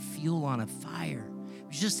he'll put fuel on a fire. It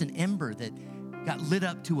was just an ember that got lit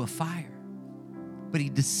up to a fire. But he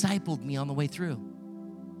discipled me on the way through.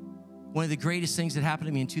 One of the greatest things that happened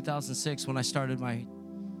to me in 2006 when I started my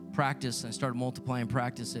practice, I started multiplying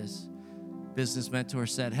practices. Business mentor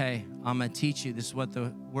said, hey, I'm going to teach you. This is what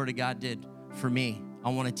the Word of God did for me. I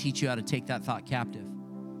want to teach you how to take that thought captive.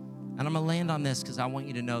 And I'm going to land on this because I want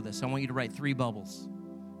you to know this. I want you to write 3 bubbles,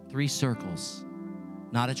 3 circles,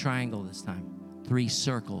 not a triangle this time, 3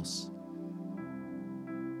 circles.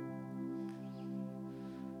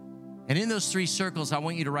 And in those 3 circles, I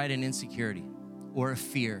want you to write an insecurity or a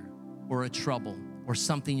fear or a trouble or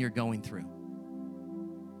something you're going through.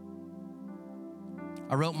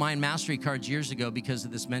 I wrote Mind Mastery cards years ago because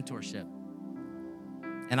of this mentorship.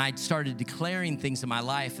 And I started declaring things in my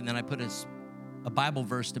life, and then I put a Bible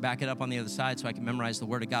verse to back it up on the other side so I can memorize the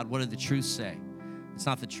Word of God. What did the truth say? It's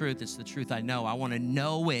not the truth, it's the truth I know. I want to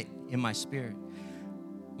know it in my spirit.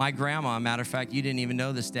 My grandma, matter of fact, you didn't even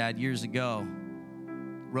know this, Dad, years ago,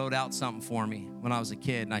 wrote out something for me when I was a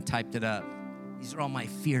kid, and I typed it up. These are all my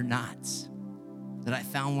fear nots that I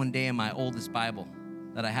found one day in my oldest Bible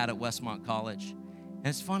that I had at Westmont College. And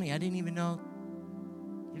it's funny, I didn't even know.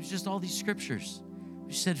 It was just all these scriptures.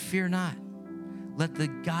 She said, fear not. Let the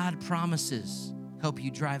God promises help you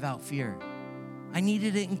drive out fear. I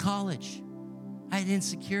needed it in college. I had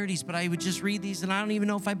insecurities, but I would just read these, and I don't even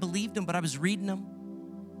know if I believed them, but I was reading them,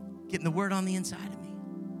 getting the Word on the inside of me.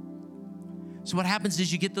 So what happens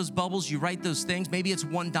is you get those bubbles, you write those things. Maybe it's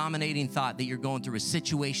one dominating thought that you're going through, a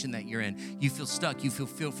situation that you're in. You feel stuck, you feel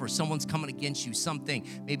fearful, someone's coming against you, something.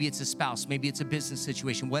 Maybe it's a spouse, maybe it's a business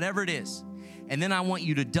situation, whatever it is. And then I want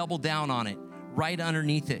you to double down on it, right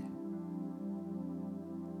underneath it.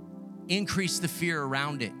 Increase the fear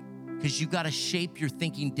around it, because you got to shape your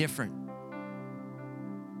thinking different.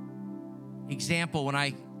 Example, when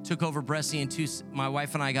I took over Bressie my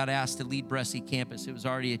wife and I got asked to lead Bressie campus. It was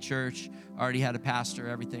already a church, already had a pastor,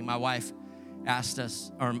 everything. My wife asked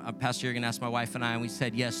us, or Pastor Jurgen asked my wife and I, and we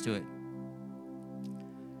said yes to it.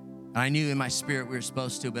 And I knew in my spirit we were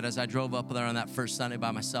supposed to, but as I drove up there on that first Sunday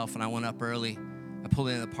by myself and I went up early, I pulled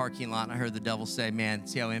into the parking lot and I heard the devil say, man,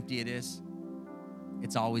 see how empty it is?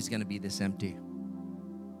 It's always going to be this empty.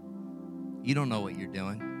 You don't know what you're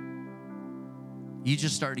doing. You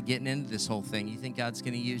just started getting into this whole thing. You think God's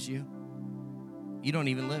going to use you? You don't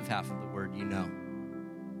even live half of the word you know.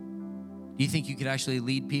 Do you think you could actually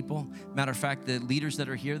lead people? Matter of fact, the leaders that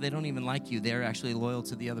are here, they don't even like you. They're actually loyal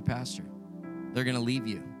to the other pastor. They're going to leave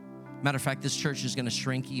you. Matter of fact, this church is going to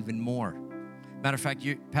shrink even more. Matter of fact,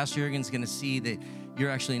 Pastor Jurgen's going to see that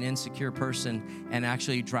you're actually an insecure person and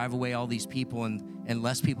actually drive away all these people, and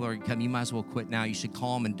less people are going to come. You might as well quit now. You should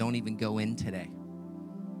call them and don't even go in today.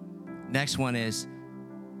 Next one is,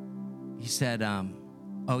 he said,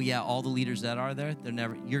 oh yeah, all the leaders that are there,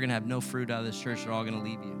 you're going to have no fruit out of this church. They're all going to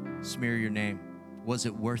leave you. Smear your name. Was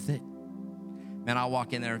it worth it? Man, I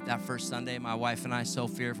walk in there that first Sunday, my wife and I, so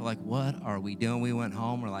fearful, like, what are we doing? We went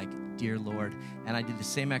home, we're like, dear Lord. And I did the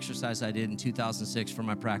same exercise I did in 2006 for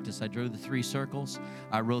my practice. I drew the 3 circles.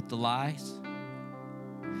 I wrote the lies.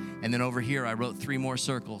 And then over here, I wrote 3 more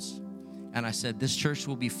circles. And I said, this church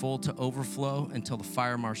will be full to overflow until the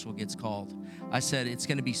fire marshal gets called. I said, it's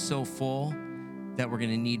going to be so full that we're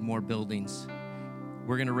going to need more buildings.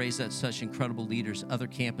 We're going to raise up such incredible leaders. Other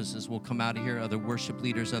campuses will come out of here. Other worship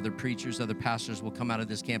leaders, other preachers, other pastors will come out of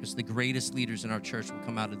this campus. The greatest leaders in our church will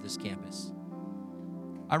come out of this campus.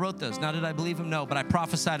 I wrote those. Now, did I believe them? No, but I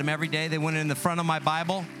prophesied them every day. They went in the front of my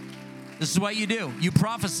Bible. This is what you do. You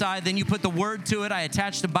prophesy, then you put the word to it. I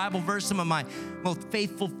attached a Bible verse, some of my most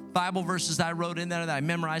faithful Bible verses I wrote in there that I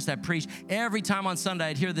memorized, I preached. Every time on Sunday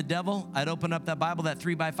I'd hear the devil, I'd open up that Bible, that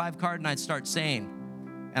 3x5 card, and I'd start saying,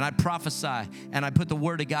 and I'd prophesy, and I put the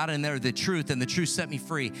word of God in there, the truth, and the truth set me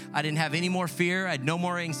free. I didn't have any more fear. I had no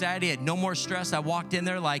more anxiety. I had no more stress. I walked in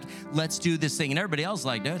there like, let's do this thing. And everybody else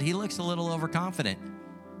like, dude, he looks a little overconfident.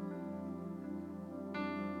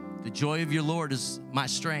 The joy of your Lord is my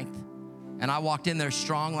strength. And I walked in there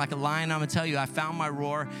strong like a lion. I'm gonna tell you, I found my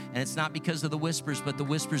roar, and it's not because of the whispers, but the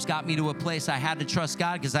whispers got me to a place I had to trust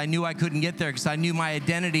God because I knew I couldn't get there because I knew my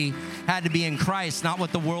identity had to be in Christ, not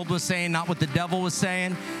what the world was saying, not what the devil was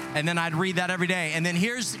saying. And then I'd read that every day. And then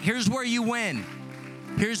here's where you win.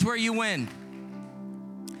 Here's where you win.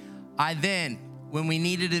 When we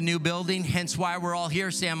needed a new building, hence why we're all here,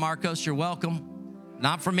 San Marcos, you're welcome.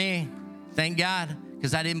 Not for me, thank God,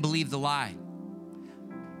 because I didn't believe the lie.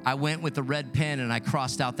 I went with the red pen and I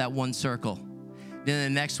crossed out that one circle.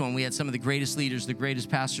 Then the next one, we had some of the greatest leaders, the greatest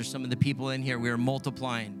pastors, some of the people in here. We were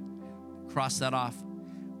multiplying. Cross that off.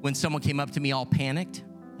 When someone came up to me all panicked,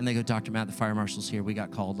 and they go, Dr. Matt, the fire marshal's here. We got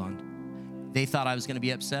called on. They thought I was going to be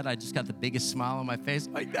upset. I just got the biggest smile on my face.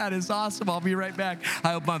 Like, that is awesome. I'll be right back.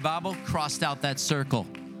 I opened my Bible, crossed out that circle.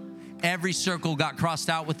 Every circle got crossed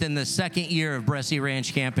out within the second year of Bressie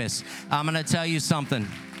Ranch campus. I'm going to tell you something.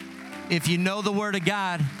 If you know the Word of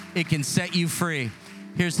God, it can set you free.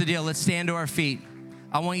 Here's the deal. Let's stand to our feet.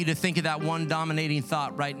 I want you to think of that one dominating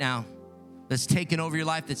thought right now that's taken over your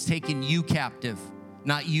life, that's taken you captive,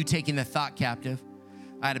 not you taking the thought captive.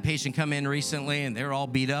 I had a patient come in recently, and they were all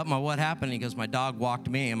beat up. What happened? He goes, my dog walked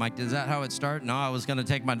me. I'm like, is that how it started? No, I was going to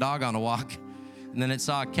take my dog on a walk. And then it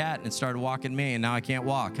saw a cat, and it started walking me, and now I can't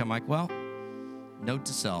walk. I'm like, well, note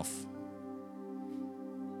to self.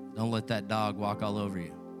 Don't let that dog walk all over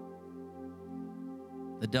you.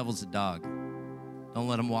 The devil's a dog. Don't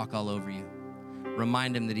let him walk all over you.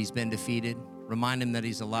 Remind him that he's been defeated. Remind him that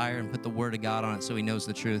he's a liar, and put the Word of God on it so he knows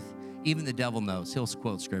the truth. Even the devil knows. He'll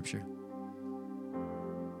quote Scripture.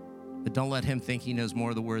 But don't let him think he knows more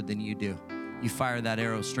of the Word than you do. You fire that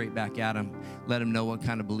arrow straight back at him. Let him know what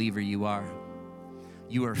kind of believer you are.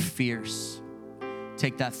 You are fierce.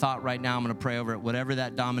 Take that thought right now. I'm going to pray over it. Whatever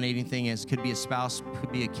that dominating thing is, could be a spouse,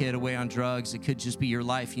 could be a kid away on drugs. It could just be your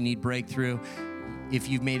life. You need breakthrough. If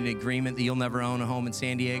you've made an agreement that you'll never own a home in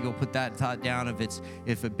San Diego, put that thought down.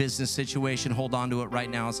 If a business situation, hold on to it right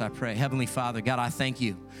now as I pray. Heavenly Father, God, I thank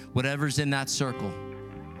you. Whatever's in that circle,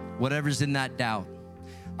 whatever's in that doubt,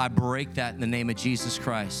 I break that in the name of Jesus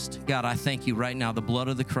Christ. God, I thank you right now. The blood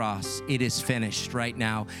of the cross, it is finished right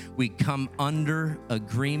now. We come under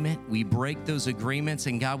agreement. We break those agreements,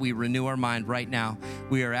 and God, we renew our mind right now.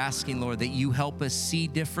 We are asking, Lord, that you help us see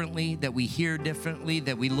differently, that we hear differently,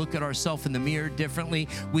 that we look at ourselves in the mirror differently.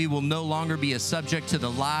 We will no longer be a subject to the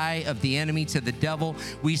lie of the enemy, to the devil.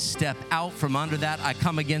 We step out from under that. I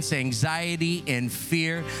come against anxiety and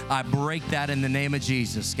fear. I break that in the name of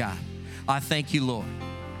Jesus, God. I thank you, Lord,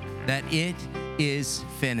 that it is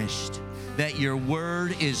finished, that your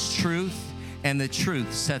word is truth, and the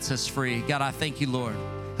truth sets us free. God, I thank you, Lord.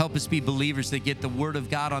 Help us be believers that get the word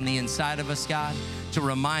of God on the inside of us, God, to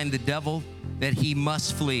remind the devil that he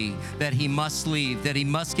must flee, that he must leave, that he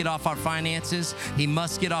must get off our finances, he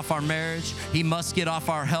must get off our marriage, he must get off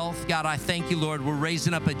our health. God, I thank you, Lord. We're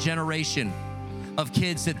raising up a generation of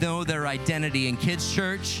kids that know their identity in kids'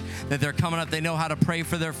 church, that they're coming up, they know how to pray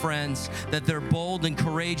for their friends, that they're bold and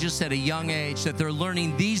courageous at a young age, that they're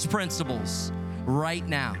learning these principles right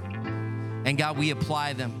now. And God, we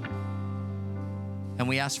apply them, and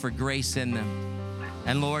we ask for grace in them.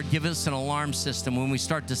 And Lord, give us an alarm system when we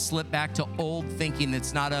start to slip back to old thinking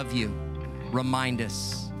that's not of you. Remind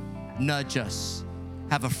us, nudge us,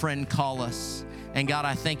 have a friend call us. And God,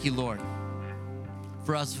 I thank you, Lord,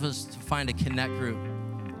 for us to find a connect group,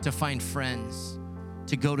 to find friends,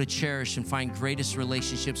 to go to Cherish and find greatest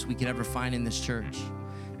relationships we could ever find in this church,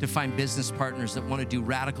 to find business partners that want to do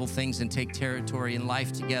radical things and take territory in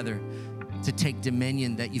life together, to take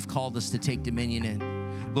dominion that you've called us to take dominion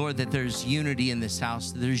in. Lord, that there's unity in this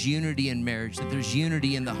house, that there's unity in marriage, that there's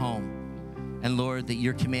unity in the home. And Lord, that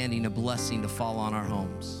you're commanding a blessing to fall on our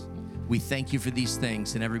homes. We thank you for these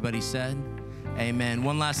things. And everybody said, amen.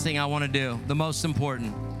 One last thing I want to do, the most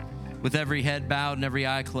important, with every head bowed and every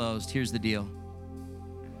eye closed, here's the deal.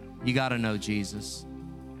 You got to know Jesus.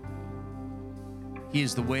 He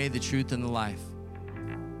is the way, the truth, and the life.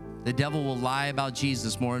 The devil will lie about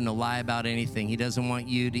Jesus more than he'll lie about anything. He doesn't want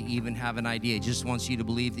you to even have an idea. He just wants you to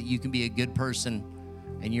believe that you can be a good person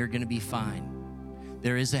and you're going to be fine.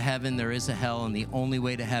 There is a heaven, there is a hell, and the only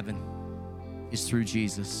way to heaven is through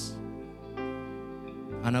Jesus.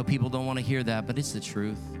 I know people don't want to hear that, but it's the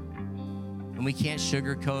truth. And we can't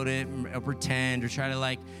sugarcoat it or pretend or try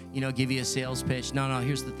to give you a sales pitch. No,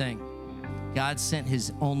 here's the thing. God sent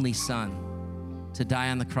his only son to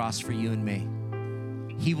die on the cross for you and me.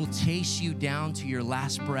 He will chase you down to your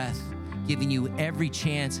last breath, giving you every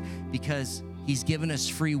chance because he's given us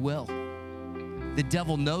free will. The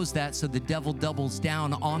devil knows that, so the devil doubles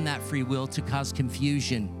down on that free will to cause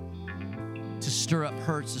confusion, to stir up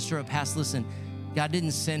hurts, to stir up past. Listen, God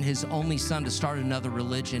didn't send his only son to start another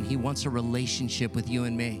religion. He wants a relationship with you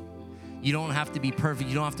and me. You don't have to be perfect.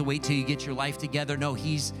 You don't have to wait till you get your life together. No,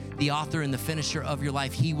 he's the author and the finisher of your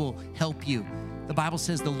life. He will help you. The Bible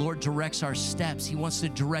says the Lord directs our steps. He wants to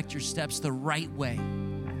direct your steps the right way.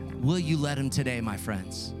 Will you let him today, my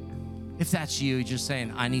friends? If that's you, just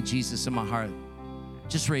saying, I need Jesus in my heart,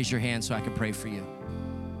 just raise your hand so I can pray for you.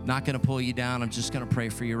 Not gonna pull you down. I'm just gonna pray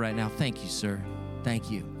for you right now. Thank you, sir.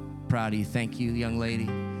 Thank you. Proud of you. Thank you, young lady.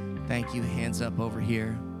 Thank you. Hands up over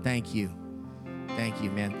here. Thank you. Thank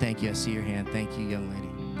you, man. Thank you. I see your hand. Thank you, young lady.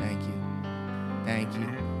 Thank you. Thank you.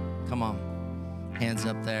 Come on. Hands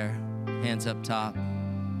up there. Hands up top.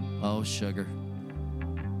 Oh, sugar.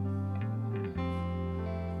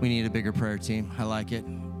 We need a bigger prayer team. I like it.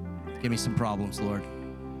 Give me some problems, Lord.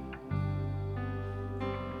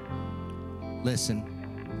 Listen,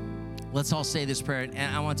 let's all say this prayer.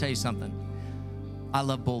 And I want to tell you something. I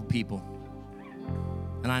love bold people.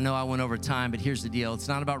 And I know I went over time, but here's the deal. It's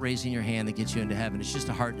not about raising your hand that gets you into heaven. It's just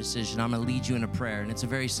a heart decision. I'm going to lead you in a prayer, and it's a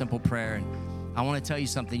very simple prayer. And I want to tell you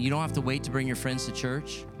something. You don't have to wait to bring your friends to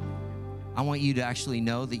church. I want you to actually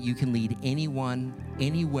know that you can lead anyone,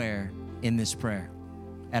 anywhere in this prayer.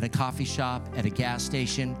 At a coffee shop, at a gas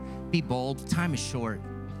station. Be bold. Time is short.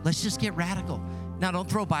 Let's just get radical. Now, don't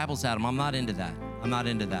throw Bibles at them. I'm not into that. I'm not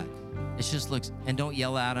into that. It just looks, and don't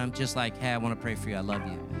yell at them. Just like, hey, I want to pray for you. I love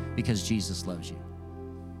you. Because Jesus loves you.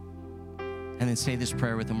 And then say this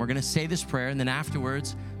prayer with them. We're going to say this prayer, and then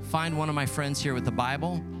afterwards, find one of my friends here with the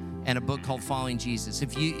Bible and a book called Following Jesus.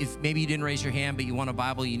 If maybe you didn't raise your hand, but you want a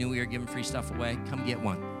Bible, you knew we were giving free stuff away, come get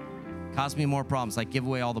one. Cause me more problems, like give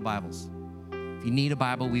away all the Bibles. If you need a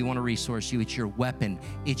Bible, we want to resource you. It's your weapon.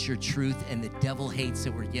 It's your truth, and the devil hates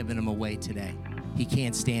that we're giving them away today. He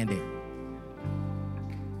can't stand it.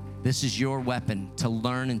 This is your weapon to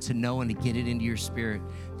learn and to know and to get it into your spirit.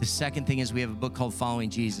 The second thing is we have a book called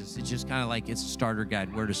Following Jesus. It's just kind of like it's a starter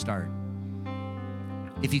guide, where to start.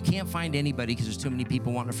 If you can't find anybody because there's too many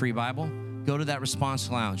people wanting a free Bible, go to that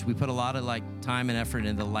response lounge. We put a lot of time and effort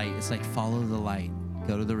into the light. It's like follow the light.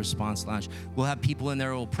 Go to the response lounge. We'll have people in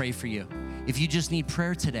there who will pray for you. If you just need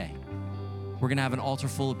prayer today, we're going to have an altar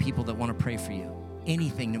full of people that want to pray for you.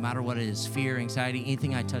 Anything, no matter what it is, fear, anxiety,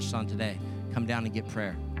 anything I touched on today, come down and get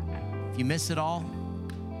prayer. If you miss it all,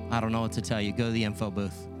 I don't know what to tell you. Go to the info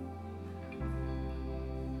booth.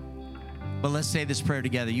 But let's say this prayer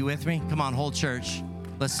together. You with me? Come on, whole church.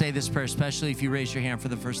 Let's say this prayer, especially if you raise your hand for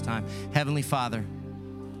the first time. Heavenly Father,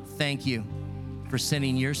 thank you for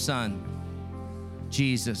sending your son,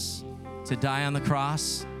 Jesus, to die on the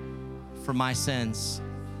cross for my sins.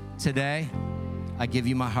 Today, I give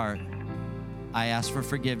you my heart. I ask for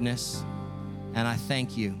forgiveness, and I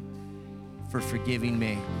thank you for forgiving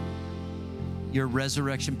me. Your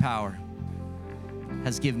resurrection power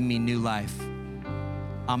has given me new life.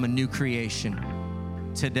 I'm a new creation.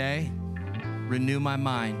 Today, renew my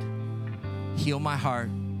mind, heal my heart,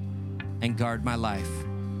 and guard my life.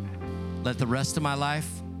 Let the rest of my life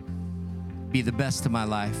be the best of my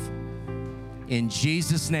life. In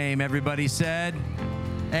Jesus' name, everybody said,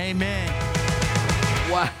 amen.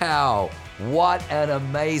 Wow, what an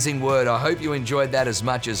amazing word. I hope you enjoyed that as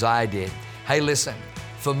much as I did. Hey, listen,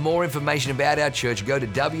 for more information about our church, go to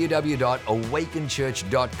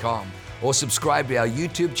www.awakenchurch.com or subscribe to our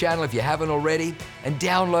YouTube channel if you haven't already, and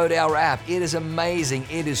download our app. It is amazing.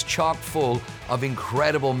 It is chock full of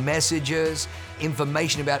incredible messages,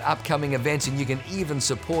 information about upcoming events, and you can even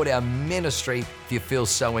support our ministry if you feel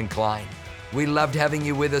so inclined. We loved having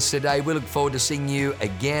you with us today. We look forward to seeing you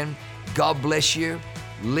again. God bless you.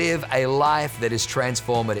 Live a life that is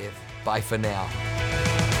transformative. Bye for now.